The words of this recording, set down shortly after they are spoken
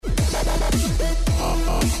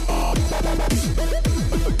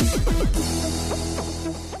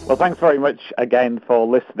Well, thanks very much again for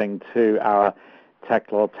listening to our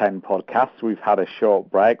TechLaw 10 podcast. We've had a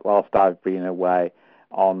short break whilst I've been away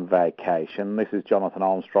on vacation. This is Jonathan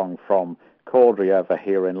Armstrong from Caudry over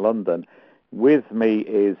here in London. With me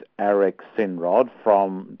is Eric Sinrod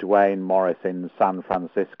from Duane Morris in San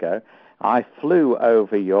Francisco. I flew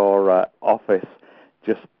over your office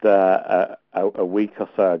just a week or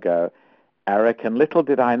so ago, Eric, and little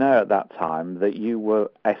did I know at that time that you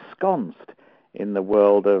were ensconced in the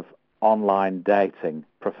world of online dating,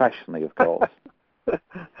 professionally, of course.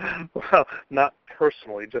 Well, not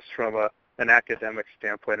personally, just from an academic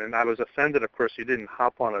standpoint. And I was offended, of course, you didn't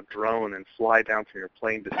hop on a drone and fly down from your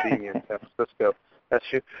plane to see me in San Francisco. That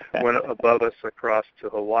you went above us across to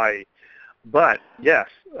Hawaii. But, yes,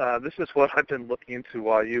 this is what I've been looking into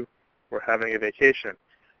while you were having a vacation.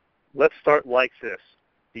 Let's start like this.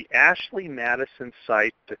 The Ashley Madison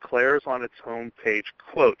site declares on its homepage,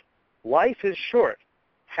 quote, "Life is short.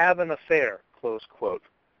 Have an affair," close quote.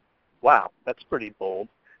 Wow, that's pretty bold.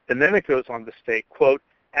 And then it goes on to state, quote,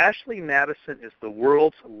 "Ashley Madison is the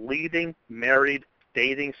world's leading married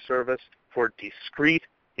dating service for discreet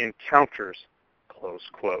encounters," close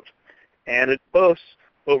quote. And it boasts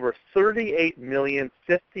over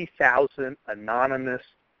 38,050,000 anonymous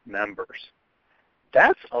members.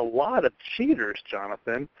 That's a lot of cheaters,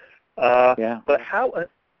 Jonathan. Yeah. But how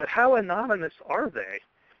anonymous are they?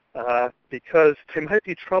 Because they might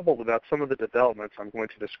be troubled about some of the developments I'm going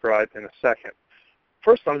to describe in a second.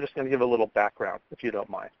 First, I'm just going to give a little background, if you don't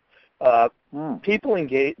mind. People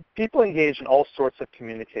engage in all sorts of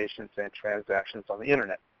communications and transactions on the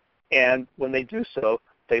internet. And when they do so,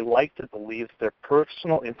 they like to believe their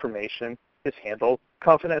personal information is handled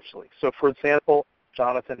confidentially. So, for example,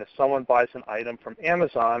 Jonathan, if someone buys an item from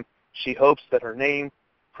Amazon, she hopes that her name,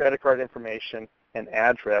 credit card information, and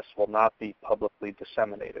address will not be publicly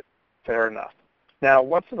disseminated. Fair enough. Now,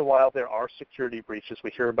 once in a while, there are security breaches.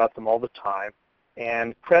 We hear about them all the time.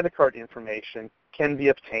 And credit card information can be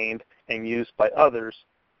obtained and used by others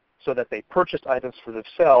so that they purchased items for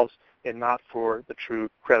themselves and not for the true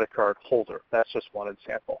credit card holder. That's just one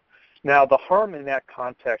example. Now, the harm in that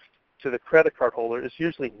context to the credit card holder is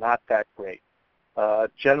usually not that great.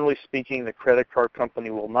 Generally speaking, the credit card company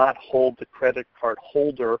will not hold the credit card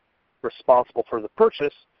holder responsible for the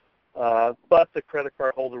purchase, but the credit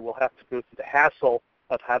card holder will have to go through the hassle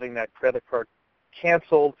of having that credit card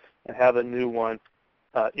canceled and have a new one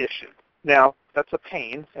issued. Now, that's a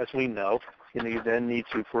pain, as we know. You then need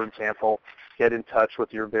to, for example, get in touch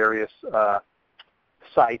with your various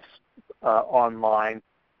sites online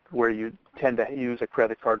where you tend to use a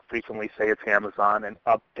credit card frequently, say it's Amazon, and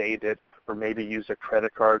update it, or maybe use a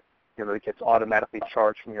credit card, that gets automatically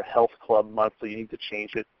charged from your health club monthly. You need to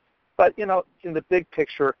change it. But, in the big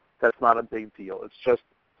picture, that's not a big deal. It's just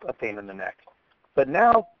a pain in the neck. But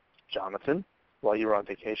now, Jonathan, while you were on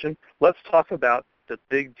vacation, let's talk about the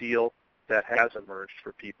big deal that has emerged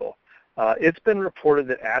for people. It's been reported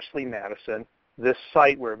that Ashley Madison, this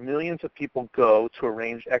site where millions of people go to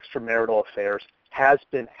arrange extramarital affairs, has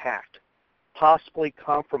been hacked, possibly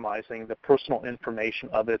compromising the personal information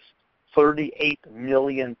of its 38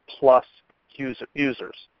 million plus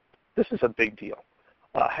users. This is a big deal.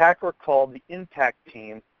 A hacker called the Impact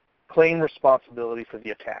Team claimed responsibility for the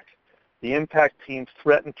attack. The Impact Team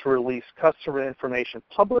threatened to release customer information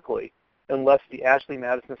publicly unless the Ashley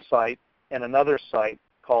Madison site and another site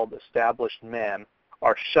called Established Men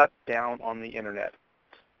are shut down on the internet.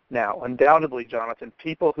 Now, undoubtedly, Jonathan,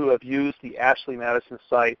 people who have used the Ashley Madison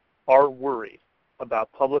site are worried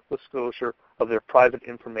about public disclosure of their private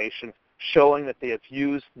information, showing that they have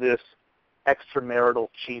used this extramarital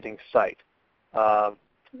cheating site.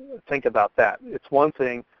 Think about that. It's one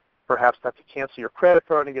thing, perhaps, not to cancel your credit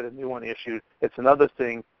card and get a new one issued. It's another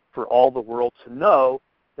thing for all the world to know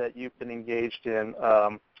that you've been engaged in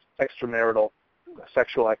extramarital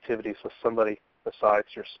sexual activities with somebody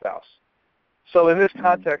besides your spouse. So in this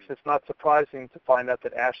context, it's not surprising to find out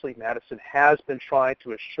that Ashley Madison has been trying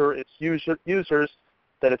to assure its users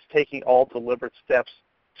that it's taking all deliberate steps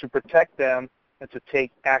to protect them and to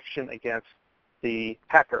take action against the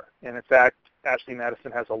hacker. And in fact, Ashley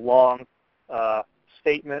Madison has a long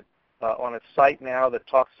statement on its site now that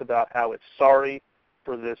talks about how it's sorry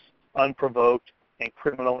for this unprovoked and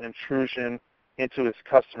criminal intrusion into its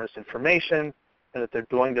customers' information, and that they're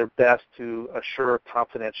doing their best to assure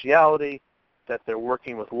confidentiality, that they're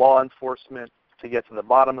working with law enforcement to get to the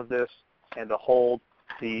bottom of this and to hold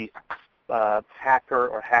the hacker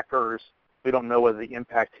or hackers. We don't know whether the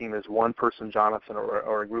Impact Team is one person, Jonathan,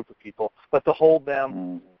 or a group of people, but to hold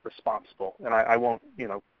them responsible. And I won't,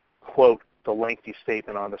 quote the lengthy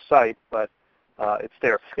statement on the site, but it's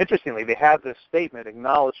there. Interestingly, they have this statement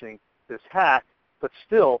acknowledging this hack, but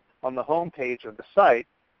still on the home page of the site,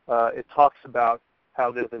 it talks about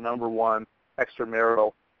how they're the number one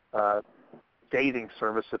extramarital dating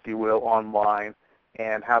service, if you will, online,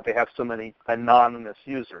 and how they have so many anonymous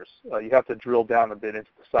users. You have to drill down a bit into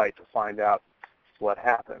the site to find out what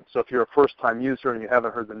happened. So if you're a first-time user and you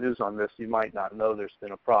haven't heard the news on this, you might not know there's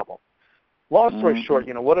been a problem. Long story short,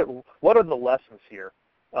 what are the lessons here?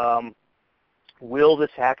 Will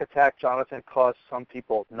this hack attack, Jonathan, cause some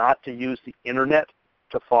people not to use the Internet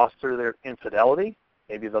to foster their infidelity?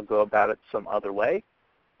 Maybe they'll go about it some other way.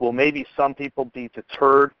 Will maybe some people be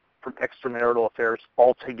deterred from extramarital affairs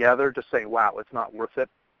altogether, just saying, wow, it's not worth it,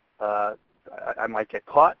 I might get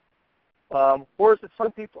caught? Or is it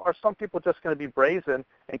some people just going to be brazen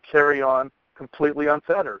and carry on completely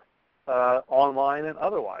unfettered, online and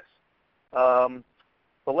otherwise?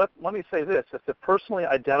 But let me say this. If the personally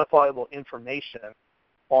identifiable information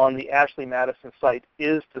on the Ashley Madison site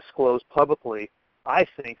is disclosed publicly, I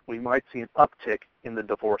think we might see an uptick in the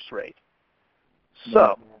divorce rate.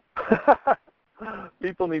 So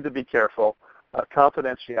people need to be careful.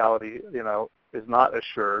 Confidentiality, is not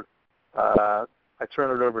assured. I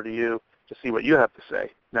turn it over to you to see what you have to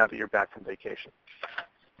say now that you're back from vacation.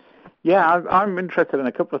 Yeah, I'm interested in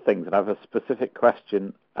a couple of things, and I have a specific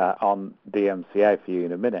question on DMCA for you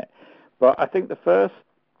in a minute. But I think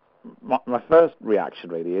my first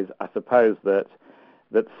reaction really is, I suppose that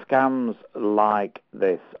scams like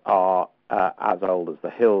this are as old as the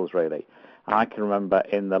hills, really. I can remember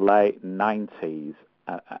in the late 90s,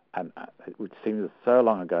 and it seems so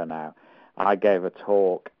long ago now, I gave a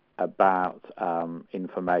talk about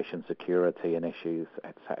information security and issues,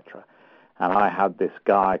 etc. And I had this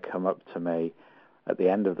guy come up to me at the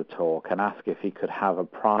end of the talk and ask if he could have a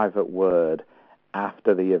private word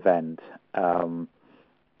after the event. And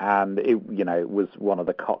it was one of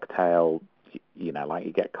the cocktail, like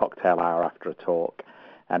you get cocktail hour after a talk.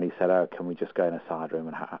 And he said, "Oh, can we just go in a side room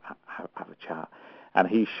and have a chat?" And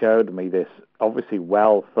he showed me this obviously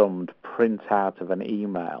well-thumbed printout of an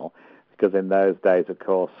email, because in those days, of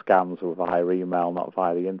course, scams were via email, not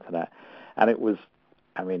via the internet. And it was,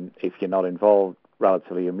 if you're not involved,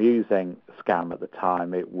 relatively amusing scam at the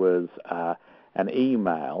time. It was an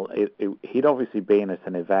email. He'd obviously been at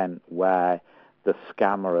an event where the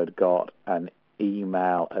scammer had got an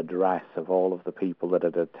email address of all of the people that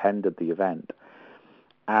had attended the event.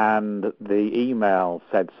 And the email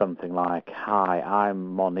said something like, "Hi,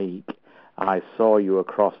 I'm Monique. I saw you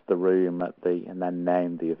across the room at and then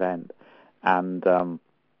named the event. And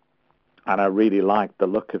I really liked the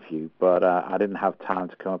look of you, but I didn't have time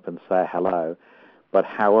to come up and say hello. But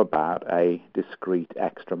how about a discreet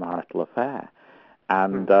extramarital affair?"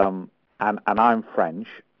 And I'm French,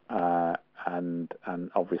 and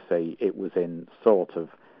obviously it was in sort of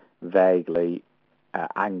vaguely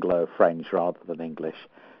Anglo-French rather than English,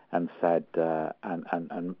 and said,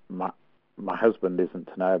 and my husband isn't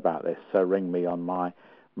to know about this, so ring me on my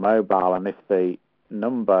mobile, and if the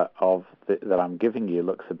number that I'm giving you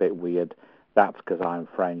looks a bit weird, that's because I'm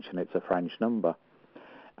French and it's a French number.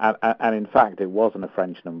 And in fact, it wasn't a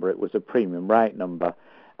French number, it was a premium rate number.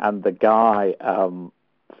 And the guy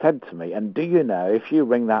said to me, "And do you know, if you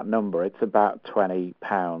ring that number, it's about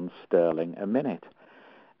 £20 sterling a minute."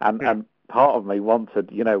 And part of me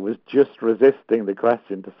was just resisting the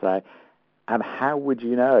question to say, "And how would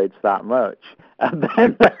you know it's that much?" And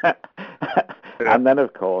then, and then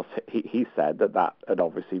of course, he said that had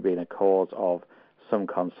obviously been a cause of some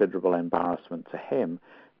considerable embarrassment to him,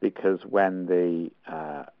 because when the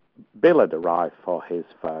bill had arrived for his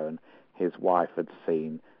phone, his wife had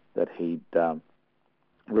seen that he'd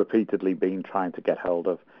repeatedly been trying to get hold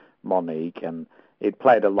of Monique, and it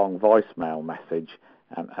played a long voicemail message,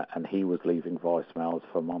 and he was leaving voicemails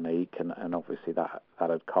for Monique, and obviously that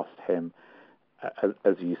had cost him,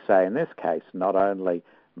 as you say in this case, not only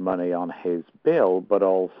money on his bill, but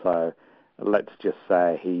also, let's just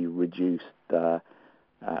say, he reduced the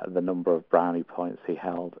number of brownie points he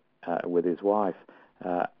held with his wife.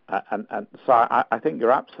 And so I think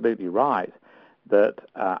you're absolutely right that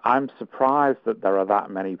I'm surprised that there are that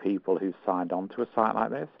many people who've signed on to a site like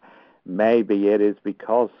this. Maybe it is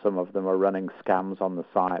because some of them are running scams on the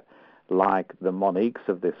site, like the Moniques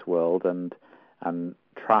of this world, and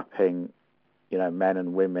trapping, men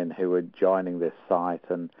and women who are joining this site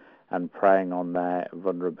and preying on their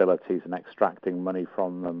vulnerabilities and extracting money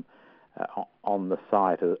from them on the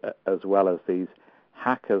site, as well as these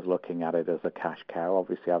hackers looking at it as a cash cow.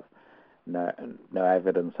 Obviously, I've no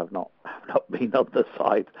evidence. I've not been on the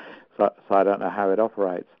site, so I don't know how it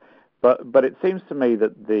operates. But it seems to me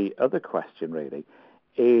that the other question really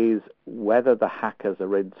is whether the hackers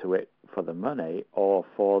are into it for the money or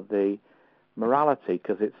for the morality,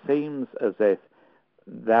 because it seems as if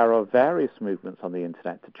there are various movements on the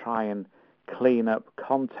internet to try and clean up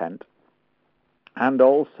content and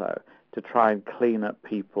also to try and clean up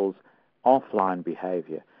people's offline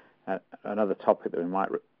behavior. Another topic that we might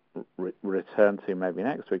return to maybe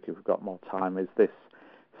next week if we've got more time is this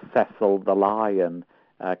Cecil the Lion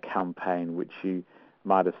campaign, which you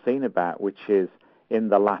might have seen about, which is in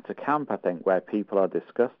the latter camp, I think, where people are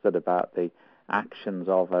disgusted about the actions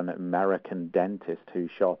of an American dentist who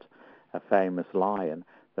shot a famous lion,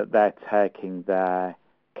 that they're taking their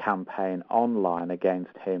campaign online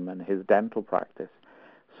against him and his dental practice.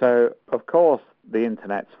 So, of course, the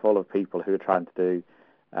internet's full of people who are trying to do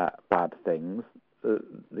bad things. The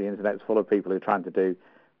internet's full of people who are trying to do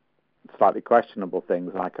slightly questionable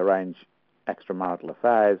things like arrange extramarital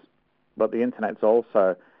affairs, but the internet's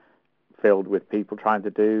also filled with people trying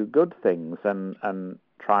to do good things and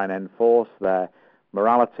try and enforce their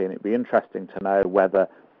morality. And it'd be interesting to know whether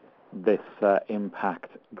this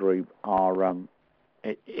impact group are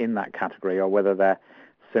in that category, or whether they're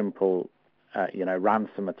simple,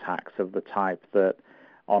 ransom attacks of the type that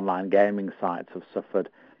online gaming sites have suffered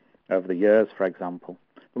over the years, for example.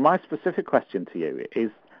 But my specific question to you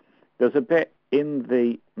is, there's a bit in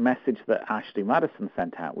the message that Ashley Madison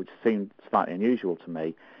sent out which seemed slightly unusual to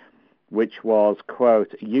me, which was,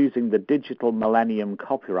 quote, using the Digital Millennium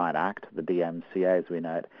Copyright Act, the DMCA as we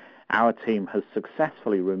know it, our team has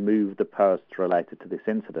successfully removed the posts related to this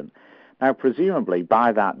incident. Now, presumably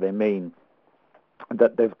by that they mean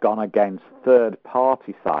that they've gone against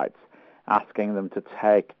third-party sites asking them to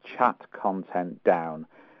take chat content down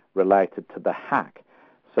related to the hack.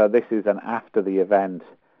 So this is an after-the-event,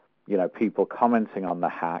 people commenting on the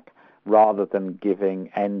hack rather than giving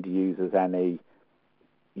end users any,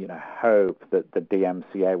 hope that the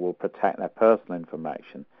DMCA will protect their personal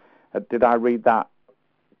information. Did I read that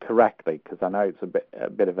correctly? Because I know it's a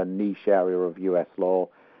bit of a niche area of U.S. law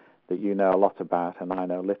that you know a lot about and I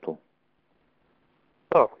know little.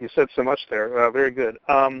 Oh, you said so much there. Very good.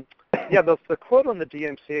 The quote on the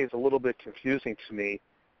DMCA is a little bit confusing to me,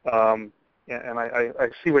 and I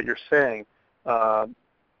see what you're saying,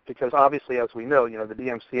 because obviously, as we know, the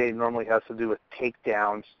DMCA normally has to do with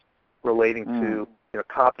takedowns relating to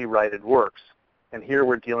copyrighted works, and here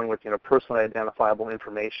we're dealing with personally identifiable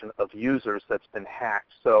information of users that's been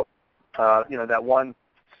hacked. So, that one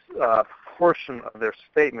portion of their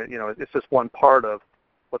statement, it's just one part of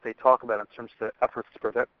what they talk about in terms of the efforts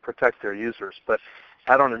to protect their users. But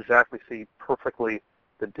I don't exactly see perfectly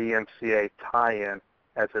the DMCA tie-in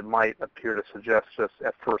as it might appear to suggest just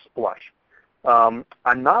at first blush. I'm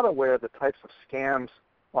not aware of the types of scams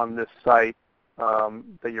on this site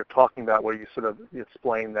that you're talking about, where you sort of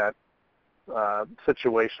explain that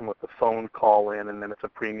situation with the phone call in and then it's a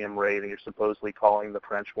premium rate and you're supposedly calling the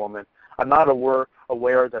French woman. I'm not aware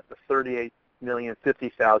that the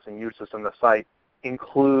 38,050,000 users on the site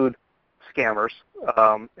include scammers,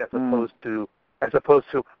 as opposed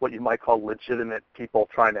to what you might call legitimate people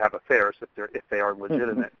trying to have affairs, if they are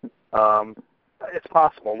legitimate. It's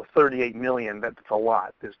possible. With 38 million, that's a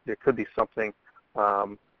lot. There could be something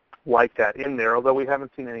like that in there, although we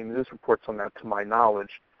haven't seen any news reports on that to my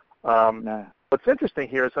knowledge. No. What's interesting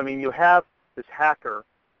here is, you have this hacker,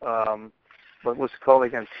 what was it called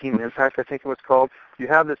again? Team Impact, I think it was called. You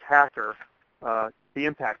have this hacker, the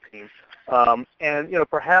Impact team, and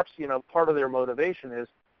perhaps part of their motivation is,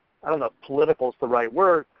 I don't know if political is the right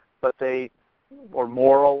word, but or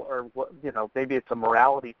moral, or maybe it's a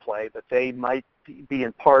morality play, that they might be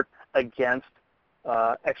in part against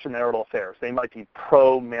extramarital affairs. They might be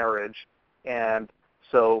pro-marriage, and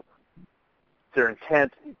so their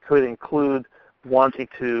intent could include wanting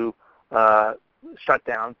to shut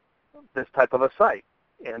down this type of a site.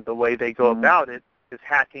 And the way they go about it is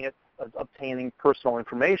hacking it, obtaining personal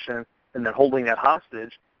information, and then holding that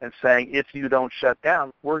hostage and saying, if you don't shut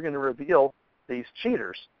down, we're going to reveal these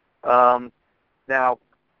cheaters. Now,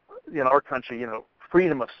 in our country,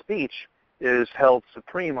 freedom of speech is held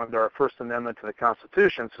supreme under our First Amendment to the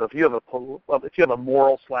Constitution. So if you have a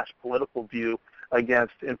moral/political view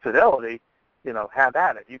against infidelity, have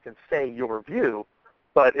at it. You can say your view,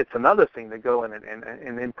 but it's another thing to go in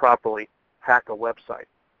and improperly hack a website.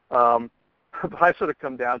 I sort of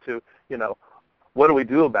come down to, what do we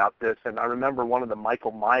do about this? And I remember one of the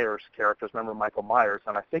Michael Myers characters. Remember Michael Myers?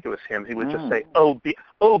 And I think it was him. He would just say, "Oh,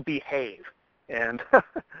 behave." And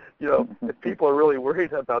if people are really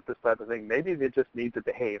worried about this type of thing, maybe they just need to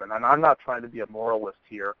behave. And I'm not trying to be a moralist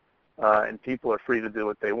here, and people are free to do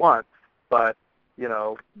what they want. But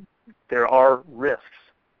there are risks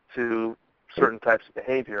to certain types of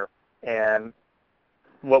behavior. And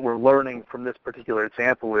what we're learning from this particular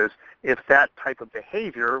example is if that type of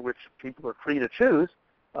behavior, which people are free to choose,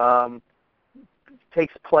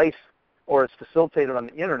 takes place or is facilitated on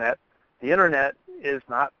the Internet is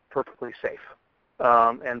not perfectly safe.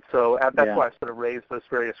 And so that's why I sort of raised those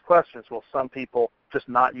various questions. Will some people just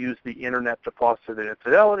not use the Internet to foster their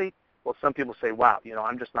infidelity? Well, some people say, wow,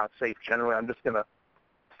 I'm just not safe generally. I'm just going to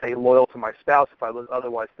stay loyal to my spouse if I was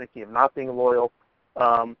otherwise thinking of not being loyal.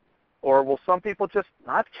 Or will some people just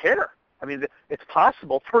not care? I mean, it's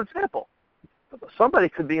possible. For example, somebody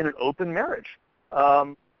could be in an open marriage.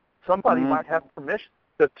 Somebody might have permission.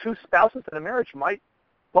 The two spouses in a marriage might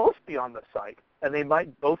both be on the site, and they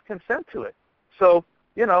might both consent to it. So,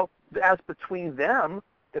 as between them,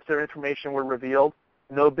 if their information were revealed,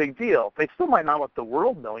 no big deal. They still might not want the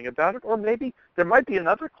world knowing about it, or maybe there might be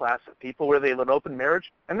another class of people where they have an open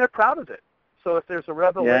marriage, and they're proud of it. So if there's a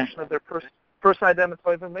revelation of their person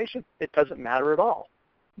identified information, it doesn't matter at all.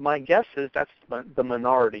 My guess is that's the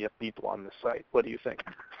minority of people on this site. What do you think?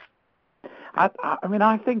 I mean,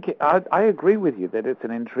 I think I agree with you that it's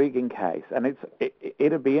an intriguing case, and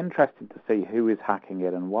it'd be interesting to see who is hacking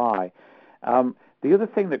it and why. The other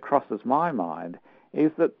thing that crosses my mind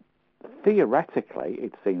is that theoretically,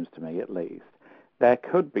 it seems to me at least, there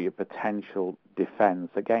could be a potential defense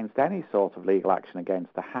against any sort of legal action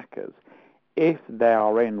against the hackers if they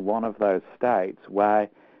are in one of those states where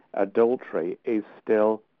adultery is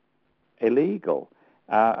still illegal.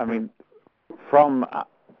 I mean,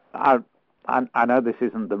 I know this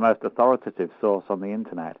isn't the most authoritative source on the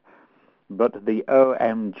Internet, but the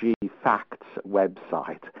OMG Facts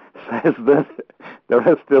website says that there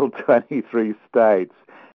are still 23 states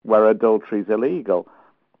where adultery is illegal.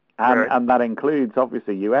 And that includes,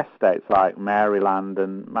 obviously, U.S. states like Maryland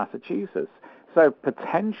and Massachusetts. So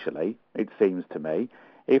potentially, it seems to me,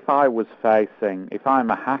 if I'm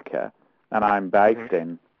a hacker and I'm based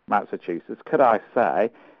in Massachusetts, could I say,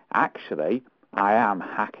 actually, I am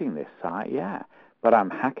hacking this site, but I'm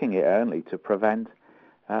hacking it only to prevent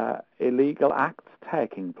illegal acts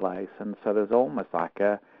taking place. And so there's almost like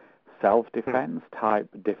a self-defense type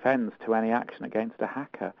defense to any action against a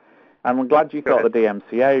hacker. And I'm glad you thought the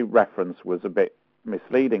DMCA reference was a bit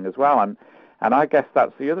misleading as well. And I guess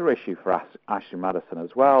that's the other issue for Ashley Madison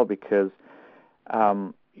as well, because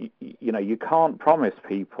you can't promise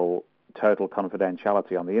people total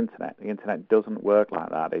confidentiality on the Internet. The Internet doesn't work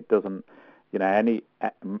like that. It doesn't.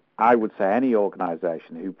 I would say any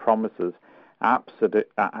organization who promises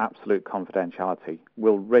absolute confidentiality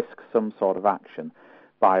will risk some sort of action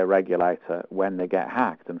by a regulator when they get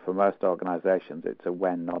hacked. And for most organizations, it's a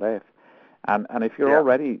when, not if. And if you're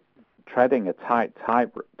already treading a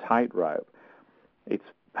tightrope, it's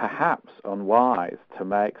perhaps unwise to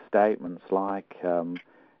make statements like,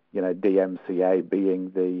 DMCA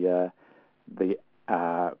being the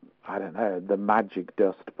magic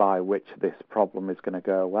dust by which this problem is going to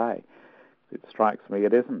go away. It strikes me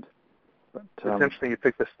it isn't. But, it's interesting you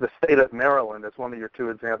picked the state of Maryland as one of your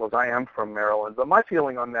two examples. I am from Maryland, but my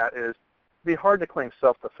feeling on that is it'd be hard to claim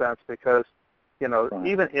self-defense because,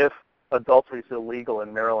 even if adultery is illegal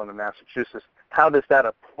in Maryland and Massachusetts, how does that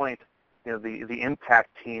appoint, the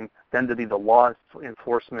impact team then to be the law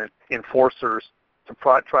enforcement enforcers to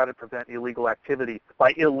try to prevent illegal activity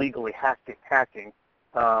by illegally hacking?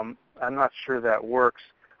 I'm not sure that works.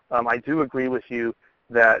 I do agree with you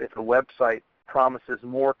that if a website promises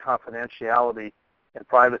more confidentiality and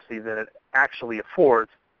privacy than it actually affords,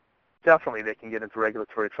 definitely they can get into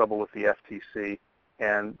regulatory trouble with the FTC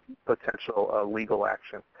and potential legal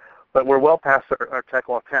action. But we're well past our Tech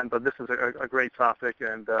Law 10, but this is a great topic,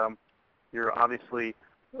 and you're obviously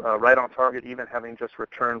right on target, even having just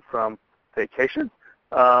returned from vacation.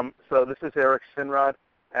 So this is Eric Sinrod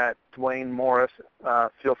at Duane Morris.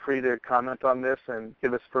 Feel free to comment on this and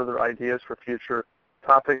give us further ideas for future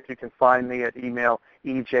topics. You can find me at email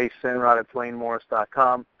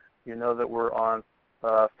ejsinrod@duanemorris.com. You know that we're on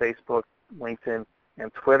Facebook, LinkedIn,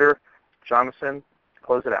 and Twitter. Jonathan,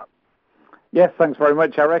 close it out. Yes, thanks very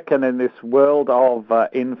much, Eric. And in this world of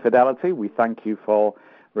infidelity, we thank you for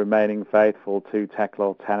remaining faithful to Tech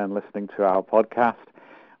Law 10 and listening to our podcast.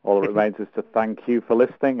 All that remains is to thank you for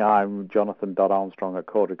listening. I'm Jonathan.Armstrong at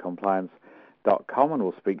CordraCompliance.com, and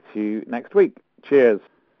we'll speak to you next week. Cheers.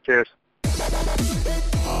 Cheers.